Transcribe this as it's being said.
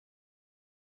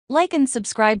Like and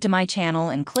subscribe to my channel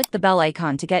and click the bell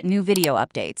icon to get new video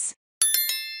updates.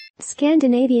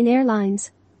 Scandinavian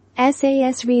Airlines.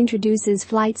 Sas reintroduces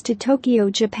flights to Tokyo.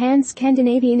 Japan.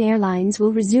 Scandinavian Airlines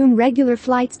will resume regular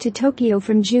flights to Tokyo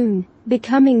from June,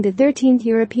 becoming the 13th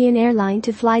European airline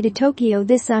to fly to Tokyo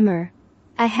this summer.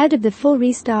 Ahead of the full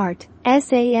restart,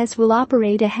 SAS will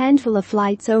operate a handful of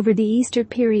flights over the Easter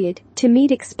period to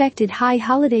meet expected high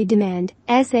holiday demand.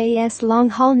 SAS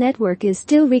long-haul network is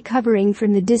still recovering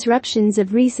from the disruptions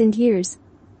of recent years.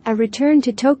 A return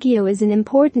to Tokyo is an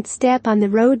important step on the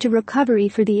road to recovery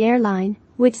for the airline,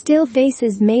 which still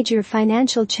faces major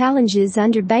financial challenges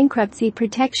under bankruptcy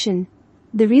protection.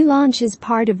 The relaunch is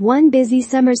part of one busy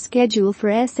summer schedule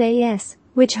for SAS,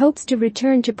 which hopes to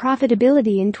return to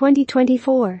profitability in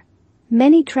 2024.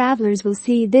 Many travelers will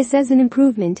see this as an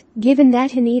improvement, given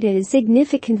that Haneda is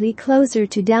significantly closer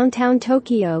to downtown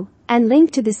Tokyo and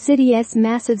linked to the city's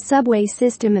massive subway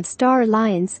system of Star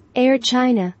Alliance, Air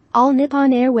China, All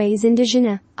Nippon Airways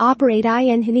Indochina, operate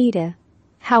in Haneda.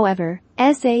 However,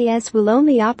 SAS will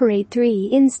only operate 3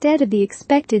 instead of the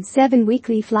expected 7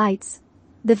 weekly flights.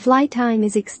 The flight time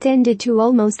is extended to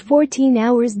almost 14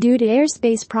 hours due to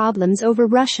airspace problems over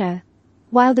Russia.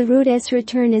 While the route's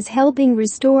return is helping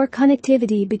restore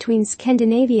connectivity between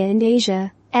Scandinavia and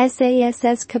Asia,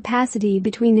 SAS's capacity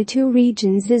between the two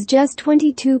regions is just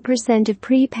 22% of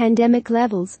pre-pandemic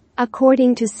levels,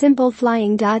 according to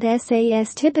Simpleflying.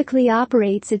 SAS typically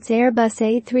operates its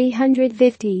Airbus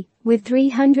A350 with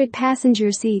 300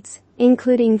 passenger seats,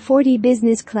 including 40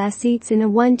 business class seats in a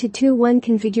 1-2-1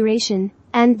 configuration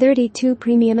and 32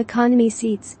 premium economy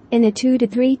seats in a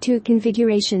 2-3-2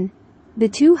 configuration. The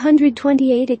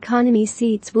 228 economy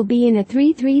seats will be in a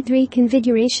 3-3-3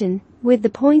 configuration, with the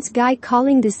points guide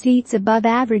calling the seats above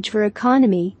average for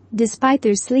economy, despite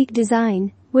their sleek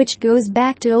design, which goes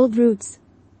back to old roots.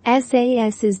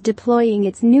 SAS is deploying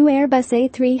its new Airbus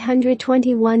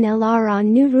A321LR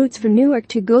on new routes from Newark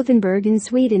to Gothenburg in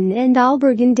Sweden and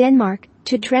Aalborg in Denmark,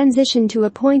 to transition to a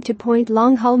point-to-point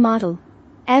long-haul model.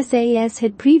 SAS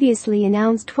had previously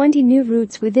announced 20 new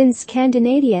routes within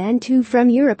Scandinavia and 2 from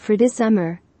Europe for this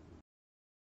summer.